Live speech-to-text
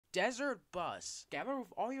Desert Bus. Gather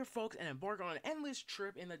with all your folks and embark on an endless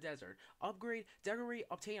trip in the desert. Upgrade, decorate,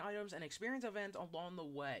 obtain items, and experience events along the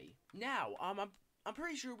way. Now, I'm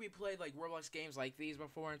pretty sure we played like Roblox games like these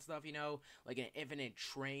before and stuff, you know, like an infinite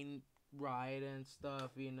train ride and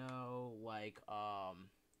stuff, you know, like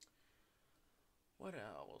what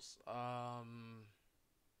else?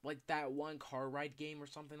 Like that one car ride game or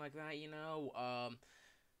something like that, you know.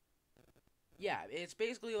 Yeah, it's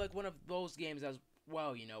basically like one of those games as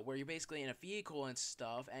well, you know, where you're basically in a vehicle and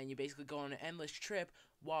stuff, and you basically go on an endless trip.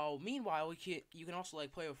 While meanwhile, you can also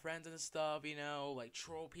like play with friends and stuff, you know, like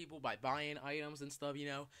troll people by buying items and stuff, you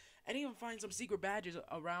know, and even find some secret badges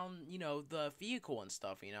around, you know, the vehicle and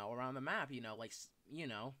stuff, you know, around the map, you know, like you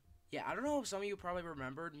know. Yeah, I don't know if some of you probably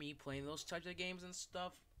remembered me playing those types of games and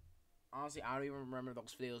stuff. Honestly, I don't even remember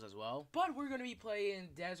those videos as well. But we're gonna be playing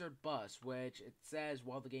Desert Bus, which it says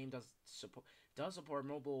while the game does support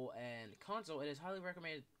mobile and console, it is highly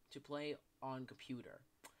recommended to play on computer.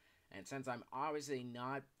 And since I'm obviously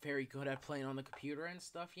not very good at playing on the computer and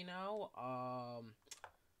stuff, you know,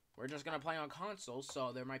 we're just gonna play on console,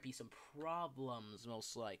 so there might be some problems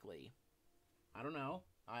most likely. I don't know.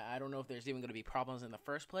 I don't know if there's even gonna be problems in the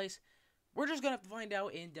first place. We're just gonna have to find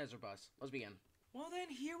out in Desert Bus. Let's begin. Well then,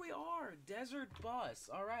 here we are, Desert Bus.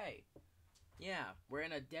 Alright. Yeah, we're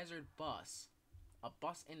in a desert bus. A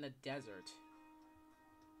bus in the desert.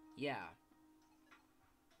 Yeah.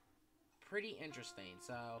 Pretty interesting.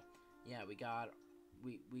 So, yeah, we got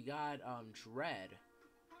Dread.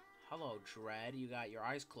 Hello, Dread. You got your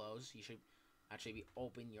eyes closed. You should actually be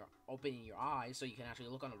opening your eyes so you can actually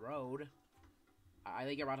look on the road. I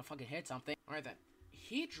think you're about to fucking hit something. Alright then.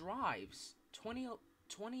 He drives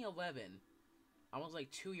 2011. I was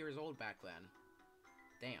like 2 years old back then.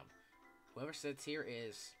 Damn. Whoever sits here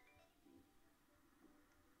is...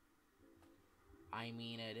 I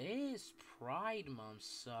mean, it is Pride Month,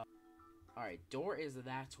 so... Alright, door is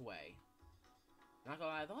that way. Not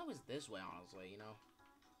gonna lie, I thought it was this way, honestly, you know?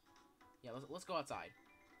 Yeah, let's go outside.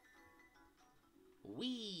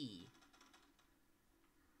 Wee!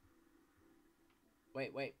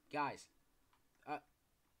 Wait, guys.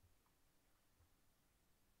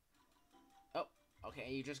 Oh,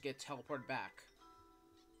 okay, you just get teleported back.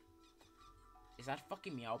 Is that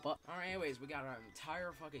fucking Meowbutt? Alright, anyways, we got our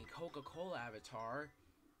entire fucking Coca-Cola avatar.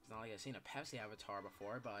 It's not like I've seen a Pepsi avatar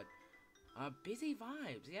before, but... busy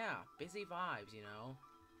vibes, yeah. Busy vibes, you know?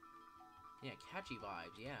 Yeah, catchy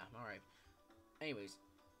vibes, yeah, alright. Anyways.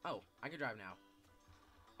 Oh, I can drive now.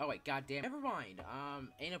 Oh, wait, goddamn. Never mind.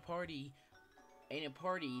 Ain't a party,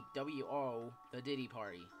 W-O, the Diddy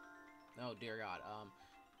party. Oh, dear God.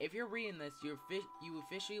 If you're reading this, you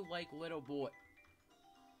officially like little boy...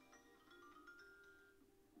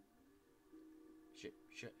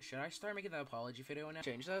 Should I start making the apology video now?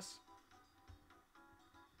 Change this?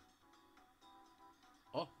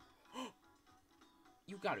 Oh.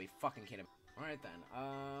 You gotta be fucking kidding me. Alright then.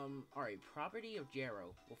 Alright, property of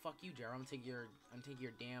Jero. Well, fuck you, Jero. I'm gonna take your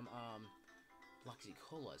damn, Bloxy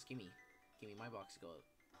Colas. Give me my Bloxy Cola.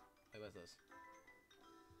 Wait, what's this?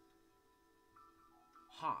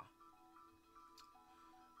 Ha.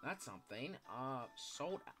 That's something.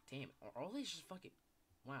 Sold out. Damn, are all these just fucking...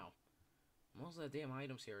 Wow. Most of the damn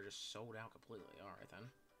items here are just sold out completely. Alright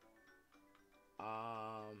then.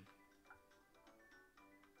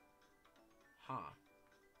 Huh.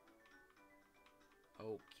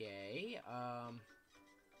 Okay,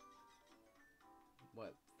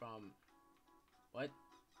 what, from... What?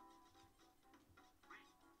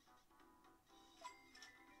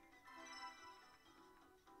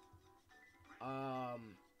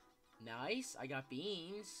 Nice, I got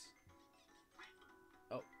beans.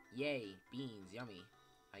 Oh, yay, beans, yummy.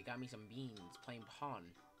 I got me some beans, playing pawn.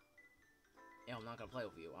 Yeah, I'm not gonna play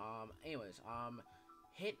with you. Anyways,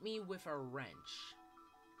 hit me with a wrench.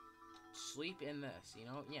 Sleep in this, you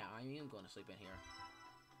know? Yeah, I am going to sleep in here.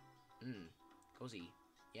 Cozy.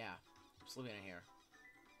 Yeah, I'm sleeping in here.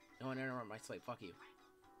 No one interrupt my sleep, fuck you.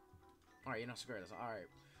 Alright, you're not scared of this,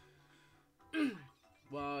 alright.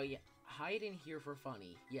 Well, yeah, hide in here for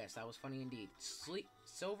funny. Yes, that was funny indeed.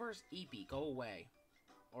 Silver's Eepy, go away.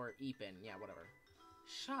 Or Eepin, yeah, whatever.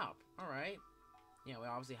 Shop, alright. Yeah, we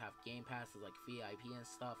obviously have game passes like VIP and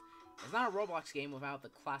stuff. It's not a Roblox game without the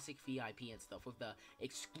classic VIP and stuff, with the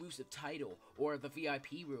exclusive title, or the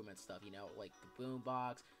VIP room and stuff, you know, like the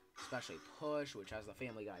boombox, especially Push, which has the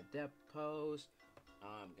Family Guy depth pose,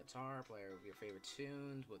 guitar, player of your favorite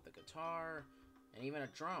tunes with the guitar, and even a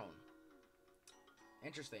drone.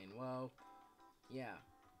 Interesting, well, yeah.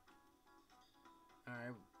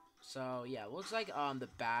 Alright, so, yeah, looks like, the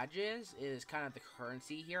badges is kind of the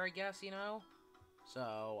currency here, I guess, you know?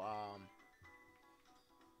 So,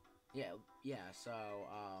 yeah, so,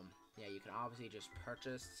 yeah, you can obviously just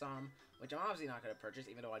purchase some, which I'm obviously not gonna purchase,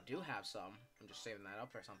 even though I do have some. I'm just saving that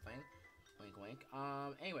up for something. Wink, wink.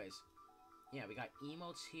 Anyways, yeah, we got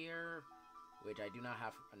emotes here, which I do not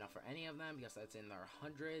have enough for any of them, because that's in their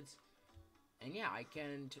hundreds. And yeah, I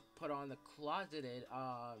can put on the closeted,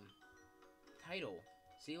 title.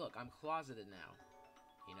 See, look, I'm closeted now,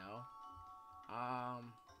 you know?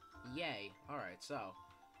 Yay. Alright, so,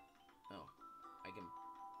 oh, I can,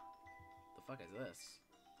 the fuck is this?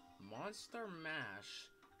 Monster Mash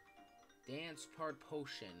Dance Part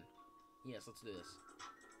Potion. Yes, let's do this.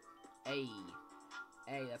 Hey.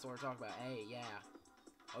 Hey, that's what we're talking about. Hey, yeah.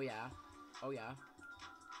 Oh, yeah. Oh, yeah.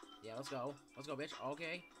 Yeah, let's go. Let's go, bitch.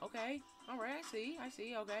 Okay. Okay. Alright, I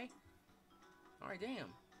see. Okay. Alright,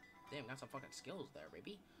 damn. Damn, got some fucking skills there,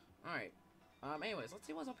 baby. Alright. Anyways, let's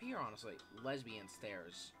see what's up here, honestly. Lesbian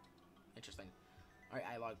stairs. Interesting. Alright,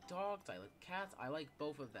 I like dogs, I like cats, I like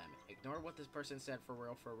both of them. Ignore what this person said for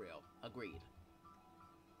real, for real. Agreed.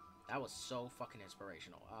 That was so fucking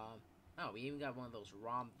inspirational. Oh, we even got one of those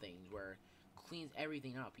ROM things where it cleans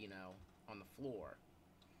everything up, you know, on the floor.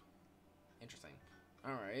 Interesting.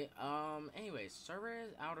 Alright, anyways, server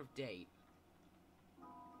is out of date.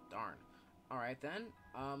 Darn. Alright then,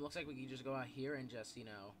 looks like we can just go out here and just, you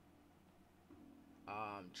know,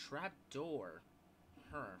 trap door.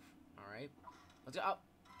 Alright. Let's go. Oh.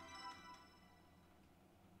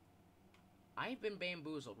 I've been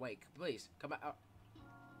bamboozled. Wait, please, come back. Oh.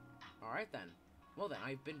 Alright then. Well then,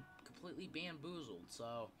 I've been completely bamboozled,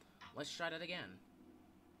 so let's try that again.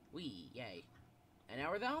 Wee, yay. And now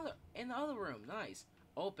we're in the other room. Nice.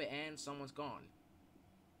 Open and someone's gone.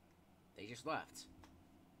 They just left.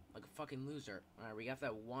 Like a fucking loser. Alright, we got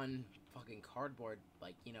that one fucking cardboard,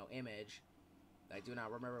 like, you know, image. I do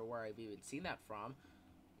not remember where I've even seen that from.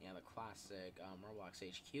 Yeah, the classic Roblox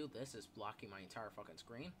HQ. This is blocking my entire fucking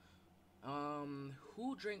screen.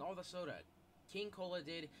 Who drank all the soda? King Cola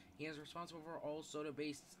did. He is responsible for all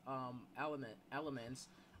soda-based elements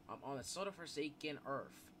on a soda-forsaken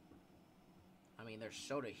Earth. I mean, there's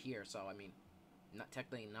soda here, so I mean,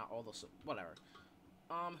 technically not all the whatever.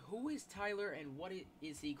 Who is Tyler and what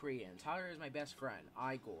is he creating? Tyler is my best friend,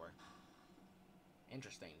 Igor.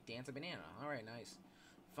 Interesting. Dance a banana. Alright, nice.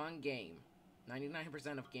 Fun game.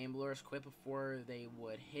 99% of gamblers quit before they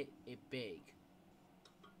would hit it big.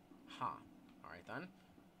 Ha. Alright then.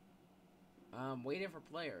 Waiting for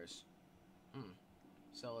players.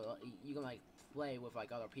 So you can like play with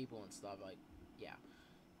like other people and stuff, like, yeah.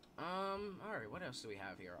 Alright, what else do we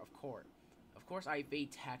have here? Of course I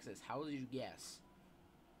paid taxes. How did you guess?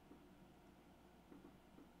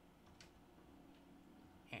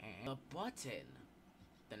 The button.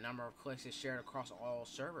 The number of clicks is shared across all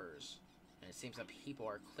servers. And it seems that people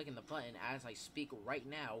are clicking the button as I speak right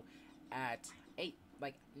now at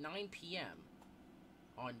 9 p.m.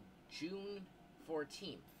 on June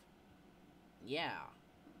 14th. Yeah.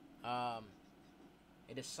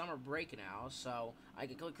 It is summer break now, so I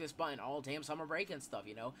can click this button all damn summer break and stuff,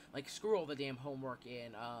 you know? Like, screw all the damn homework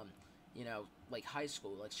in, you know, like high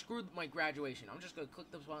school. Like, screw my graduation. I'm just gonna click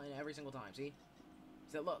this button every single time, see?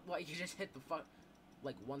 So, look, like, you just hit the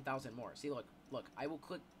like, 1,000 more. See, look,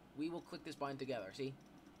 we will click this button together, see?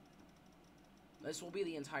 This will be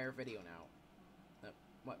the entire video now.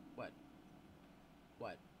 What?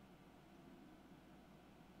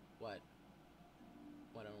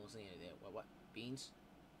 I don't see anything. What? Beans?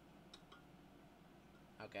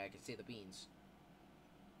 Okay, I can see the beans.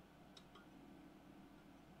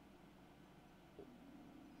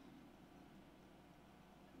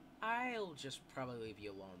 I'll just probably leave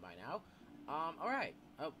you alone by now. Alright.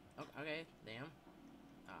 Oh, okay, damn.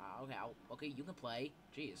 Okay, you can play.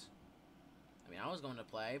 Jeez. I mean, I was going to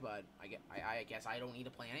play, but I guess I don't need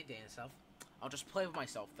to play anything and stuff. I'll just play with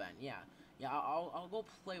myself then, yeah. Yeah, I'll go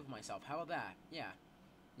play with myself. How about that? Yeah,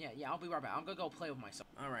 I'll be right back. I'm gonna go play with myself.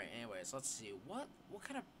 Alright, anyways, let's see. What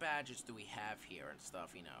kind of badges do we have here and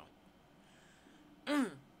stuff, you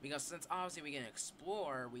know? Because since obviously we can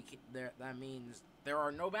explore, that means there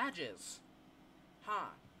are no badges.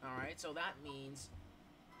 Alright, so that means...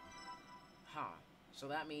 So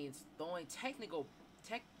that means the only technical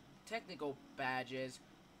badges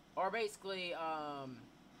are basically,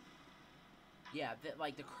 yeah,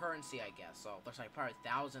 like the currency, I guess. So there's like probably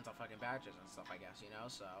thousands of fucking badges and stuff, I guess, you know,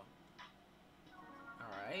 so.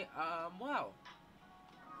 Alright, well.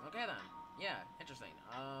 Okay then. Yeah, interesting.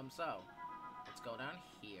 So, let's go down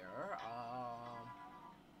here.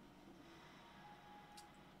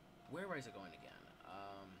 Where was it going again?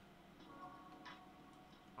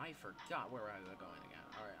 I forgot where I was going again.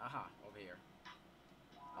 Alright, aha, over here.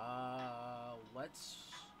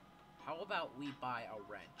 How about we buy a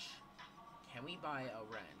wrench? can we buy a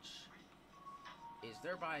wrench? Is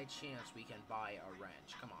there by chance we can buy a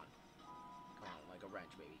wrench? Come on. Come on, like a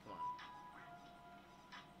wrench, baby. Come on.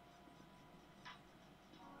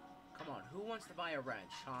 Come on, who wants to buy a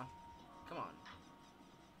wrench, huh? Come on.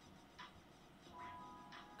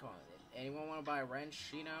 Come on, anyone want to buy a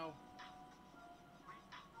wrench, you know?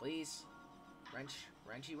 Please?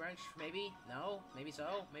 Wrenchy wrench, maybe? No? Maybe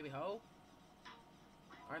so? Maybe ho?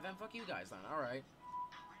 Alright then, fuck you guys then, alright.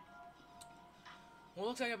 Well,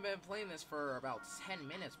 looks like I've been playing this for about 10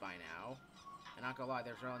 minutes by now. And not gonna lie,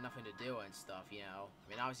 there's really nothing to do and stuff, you know? I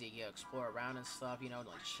mean, obviously you can explore around and stuff, you know,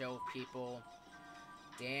 like chill with people,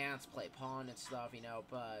 dance, play pawn and stuff, you know,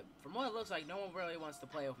 but from what it looks like, no one really wants to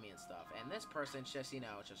play with me and stuff. And this person's just, you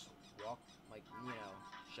know, just walk, like, you know,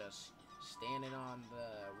 just standing on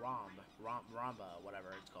the rhomba,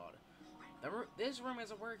 whatever it's called. This room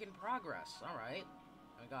is a work in progress, alright.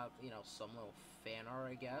 I got, you know, some little fan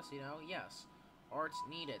art, I guess, you know, yes. Art's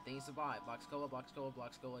needed, things to buy, Blox Cola,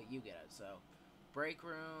 you get it, so. Break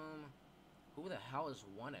room, who the hell is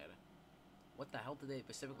wanted? What the hell did they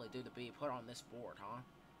specifically do to be put on this board, huh?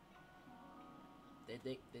 Did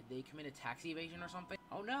they commit a tax evasion or something?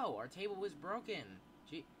 Oh no, our table was broken.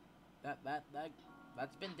 Gee, that's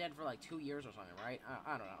been dead for like 2 years or something, right?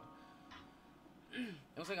 I don't know.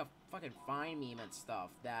 It was like a fucking Vine meme and stuff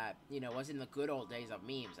that, you know, was in the good old days of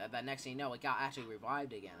memes. And that next thing you know, it got actually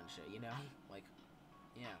revived again and shit, you know? Like,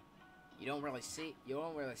 yeah. You don't really see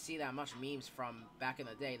that much memes from back in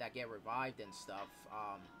the day that get revived and stuff,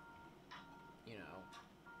 you know,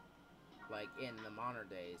 like in the modern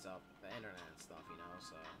days of the internet and stuff, you know,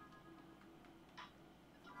 so.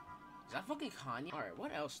 Is that fucking Kanye? Alright,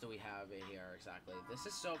 what else do we have in here exactly? This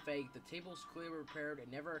is so fake. The table's clearly repaired.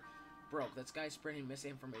 It never broke. This guy's spreading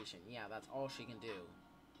misinformation. Yeah, that's all she can do.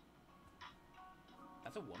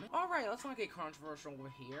 That's a woman? Alright, let's not get controversial over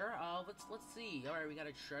here. Let's see. Alright, we got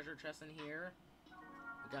a treasure chest in here.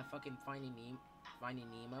 We got fucking Finding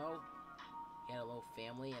Nemo. He had a little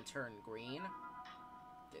family and turned green.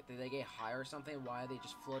 Did they get high or something? Why are they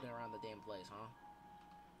just floating around the damn place, huh?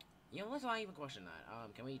 You know, let's not even question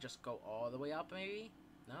that. Can we just go all the way up, maybe?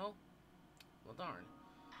 No? Well, darn.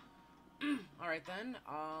 Alright, then.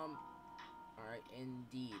 Alright,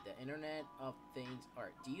 indeed. The Internet of Things.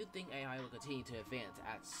 Alright, do you think AI will continue to advance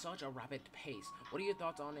at such a rapid pace? What are your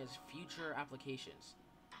thoughts on its future applications?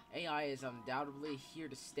 AI is undoubtedly here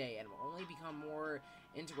to stay and will only become more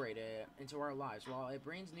integrated into our lives. While it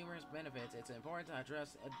brings numerous benefits, it's important to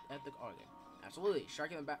address ethical. Okay, absolutely.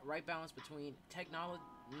 Striking the right balance between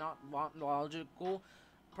technological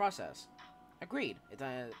process. Agreed. It's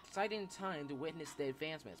an exciting time to witness the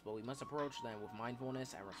advancements, but we must approach them with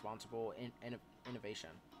mindfulness and responsible innovation.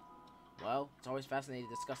 Well, it's always fascinating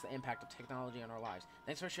to discuss the impact of technology on our lives.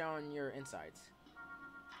 Thanks for sharing your insights.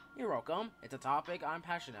 You're welcome. It's a topic I'm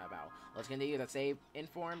passionate about. Let's continue to stay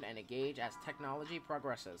informed and engage as technology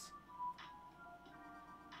progresses.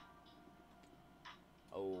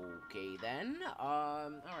 Okay then.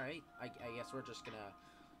 Alright. I guess we're just gonna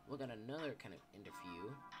look at another kind of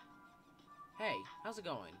interview. Hey, how's it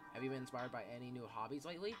going? Have you been inspired by any new hobbies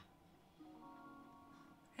lately?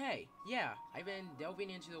 Hey, yeah, I've been delving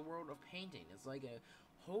into the world of painting. It's like a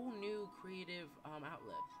whole new creative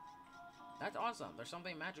outlet. That's awesome. There's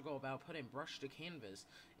something magical about putting brush to canvas,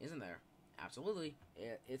 isn't there? Absolutely.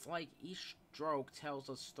 It's like each stroke tells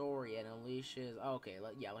a story and unleashes... Okay,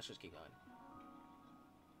 yeah, let's just keep going.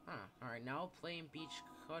 Huh, alright, now playing beach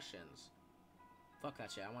cushions. Fuck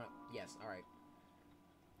that shit, I wanna... Yes, alright.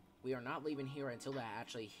 We are not leaving here until that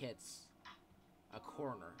actually hits a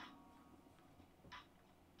corner.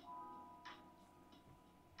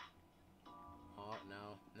 Oh,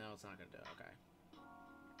 no, it's not gonna do it, okay.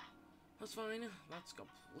 That's fine. That's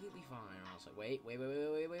completely fine. I was like, wait.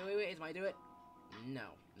 Is my do it?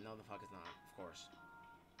 No, the fuck is not. Of course.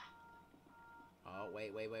 Oh,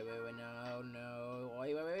 wait. No.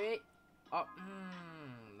 Wait. Oh,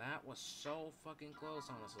 that was so fucking close,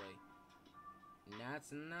 honestly.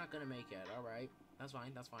 That's not gonna make it. All right, that's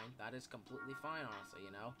fine. That is completely fine, honestly.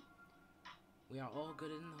 You know, we are all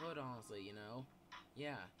good in the hood, honestly. You know,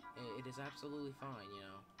 yeah, it is absolutely fine. You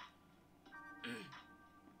know.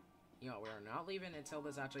 You know, we are not leaving until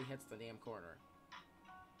this actually hits the damn corner.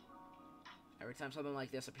 Every time something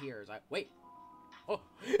like this appears, wait. Oh,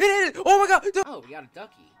 it is! Oh my god! Oh, we got a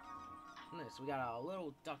ducky. Goodness, we got a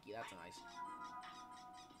little ducky. That's nice.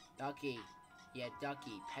 Ducky. Yeah,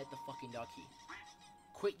 ducky. Pet the fucking ducky.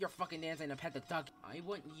 Quit your fucking dancing and pet the ducky. I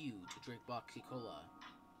want you to drink Boxy Cola.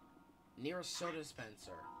 Near a soda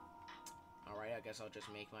dispenser. Alright, I guess I'll just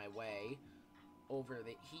make my way over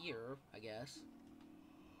here, I guess.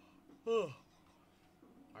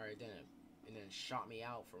 Alright, then. and then shot me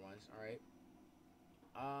out for once. All right.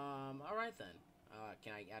 All right then.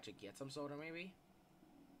 Can I actually get some soda maybe?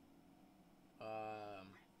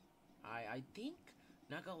 I think,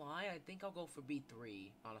 not gonna lie, I think I'll go for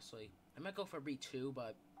B3. Honestly, I might go for B2,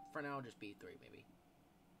 but for now, just B3 maybe.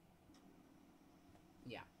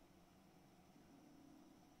 Yeah.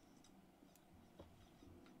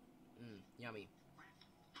 Yummy.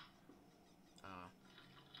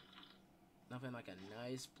 Nothing like a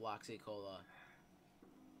nice Bloxy Cola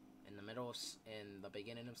in the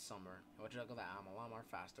beginning of summer. What you look at that? I'm a lot more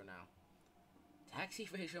faster now. Taxi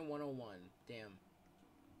evasion 101. Damn.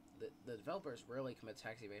 The developers really commit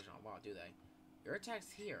taxi evasion a lot, do they? Your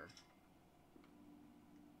attack's here.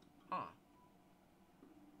 Huh.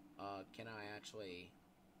 Can I actually...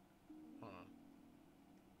 Hold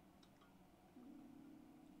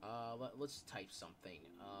on. Let's type something.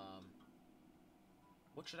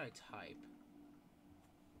 What should I type?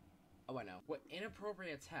 Oh, I know. What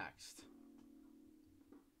inappropriate text?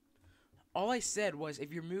 All I said was,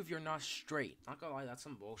 if you move, you're not straight. Not gonna lie, that's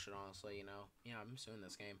some bullshit, honestly, you know? Yeah, I'm suing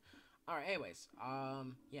this game. Alright, anyways,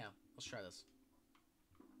 yeah, let's try this.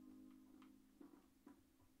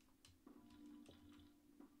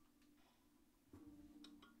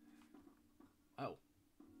 Oh.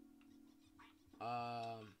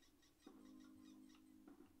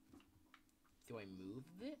 Do I move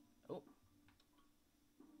it? Oh.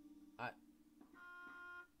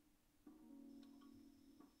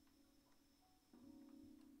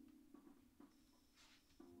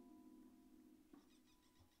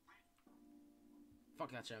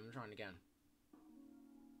 Fuck that shit, I'm trying again.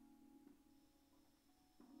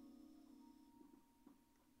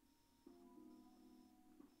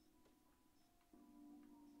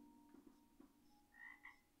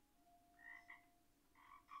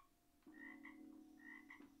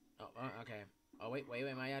 Oh, okay. Oh, wait,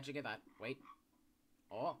 might actually get that. Wait.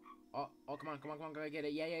 Oh, come on, go get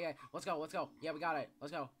it. Yeah. Let's go. Yeah, we got it.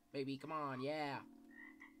 Let's go, baby, come on, yeah.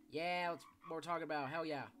 Yeah, that's what we're talking about, hell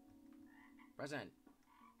yeah. Present.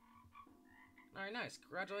 Alright, nice.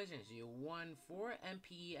 Congratulations, you won 4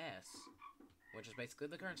 MPS, which is basically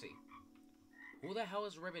the currency. Who the hell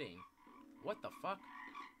is riveting? What the fuck?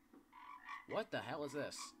 What the hell is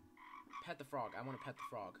this? Pet the frog. I want to pet the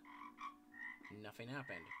frog. Nothing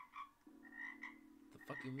happened. The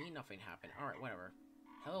fuck you mean nothing happened? Alright, whatever.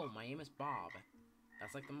 Hello, my name is Bob.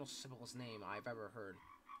 That's like the most simplest name I've ever heard.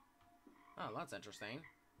 Oh, that's interesting.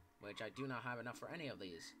 Which I do not have enough for any of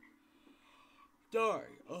these.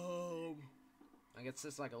 Darn. I guess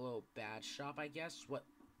it's like a little bad shop, I guess. What?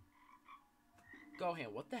 Go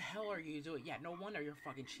ahead. What the hell are you doing? Yeah, no wonder you're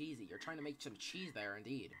fucking cheesy. You're trying to make some cheese there,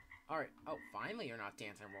 indeed. Alright. Oh, finally you're not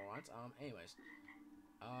dancing for once. Anyways.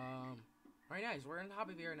 Alright, nice. We're in the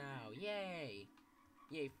Hobby Beer now. Yay.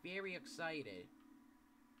 Yay, very excited.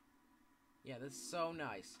 Yeah, this is so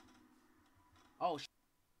nice. Oh,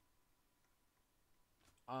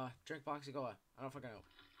 drink Bloxy Cola. I don't fucking know.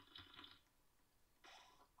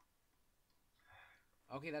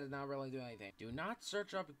 Okay, that did not really do anything. Do not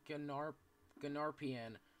search up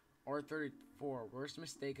Gnarpian or 34. Worst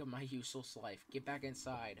mistake of my useless life. Get back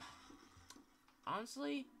inside.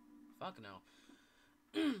 Honestly, fuck no.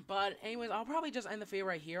 But anyways, I'll probably just end the video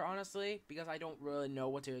right here, honestly, because I don't really know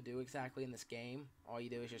what to do exactly in this game. All you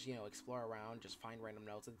do is just, you know, explore around, just find random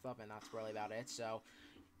notes and stuff, and that's really about it. So,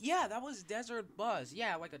 yeah, that was Desert Buzz.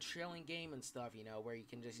 Yeah, like a chilling game and stuff, you know, where you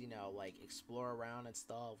can just, you know, like, explore around and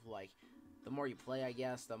stuff. Like, the more you play, I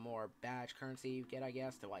guess, the more badge currency you get, I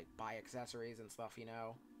guess, to, like, buy accessories and stuff, you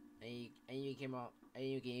know. And you can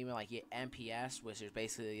even, like, get MPS, which is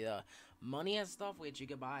basically the money and stuff, which you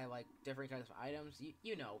can buy, like, different kinds of items.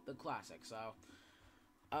 You know, the classic. So,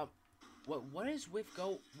 what is with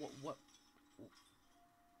what?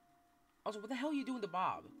 Also, what the hell are you doing to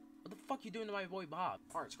Bob? What the fuck you doing to my boy Bob?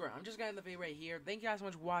 Alright, screw it. I'm just gonna end the video right here. Thank you guys so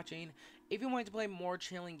much for watching. If you want to play more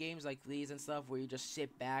chilling games like these and stuff, where you just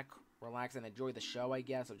sit back, relax, and enjoy the show, I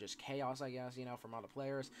guess, of just chaos, I guess, you know, from other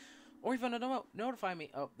players. Or if you want to notify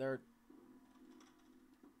me,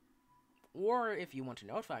 or if you want to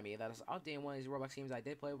notify me that is updating one of these Roblox games I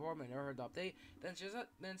did play before but never heard the update, then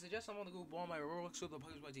suggest someone to go on my Roblox group, the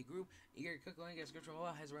PuggyPugsonYT group. You can click the link in the description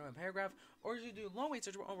below, has a random paragraph, or you do long wait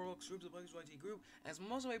search on Roblox groups, the PuggyPugsonYT group, as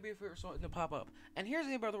most of my be for something to pop up. And here's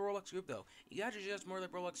the thing about the Roblox group though, you guys suggest more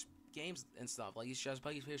like Roblox games and stuff, like you suggest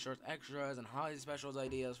Puggy's Face Shorts extras and holiday specials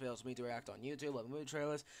ideas, fails me to react on YouTube, like movie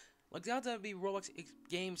trailers. Like, the outside be Roblox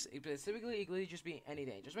games, specifically, it could just be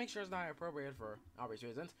anything. Just make sure it's not appropriate for obvious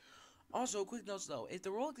reasons. Also, quick notes though, if the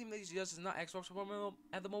Roblox game that you suggest is not Xbox support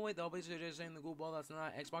at the moment, they'll basically just saying the Google Ball that's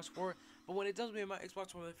not Xbox support. But when it does be my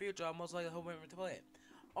Xbox for the future, I'll most likely hope to play it.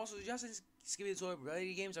 Also, suggesting Skibidi Toilet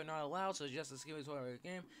Related games are not allowed, so just a Skibidi Toilet Related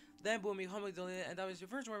game. Then, boom, you humbly deleted, and that was your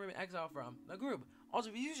first one exiled from the group. Also,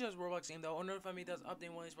 if you use just Roblox game, though, or notify me does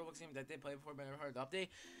update one of these Roblox games that did play before, but never heard the update.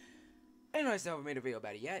 And I still haven't made a video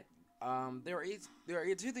about it yet. There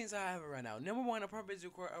are two things I have right now. Number one, I probably do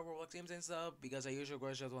record Roblox games and stuff because I usually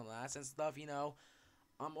record shows on last and stuff, you know.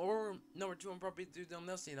 Or number two, I'm probably do something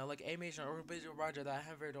else, you know, like animation or visual project that I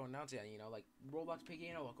haven't don't announce yet, you know, like Roblox Piggy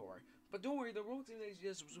and Or. But don't worry, the Roblox game is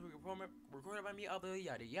just recorded by me, other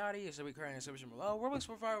yada yada. It should be current in submission below. Roblox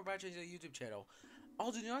for fire by changing the YouTube channel.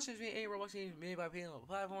 Also, do not me any Roblox games made by people on the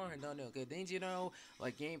platform and don't know good things, you know,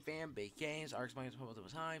 like Game Fam, Big Games, are explained multiple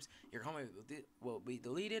times. Your comment will be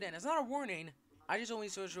deleted, and it's not a warning. I just only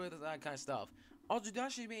search with that kind of stuff. Also, do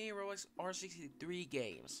not me any Roblox R63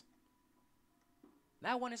 games.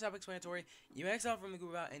 That one is self-explanatory. You exile from the group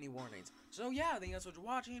without any warnings. So yeah, I think that's what you're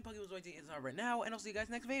watching. PuggyPugsonYT is out right now, and I'll see you guys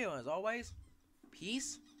next video. As always,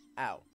 peace out.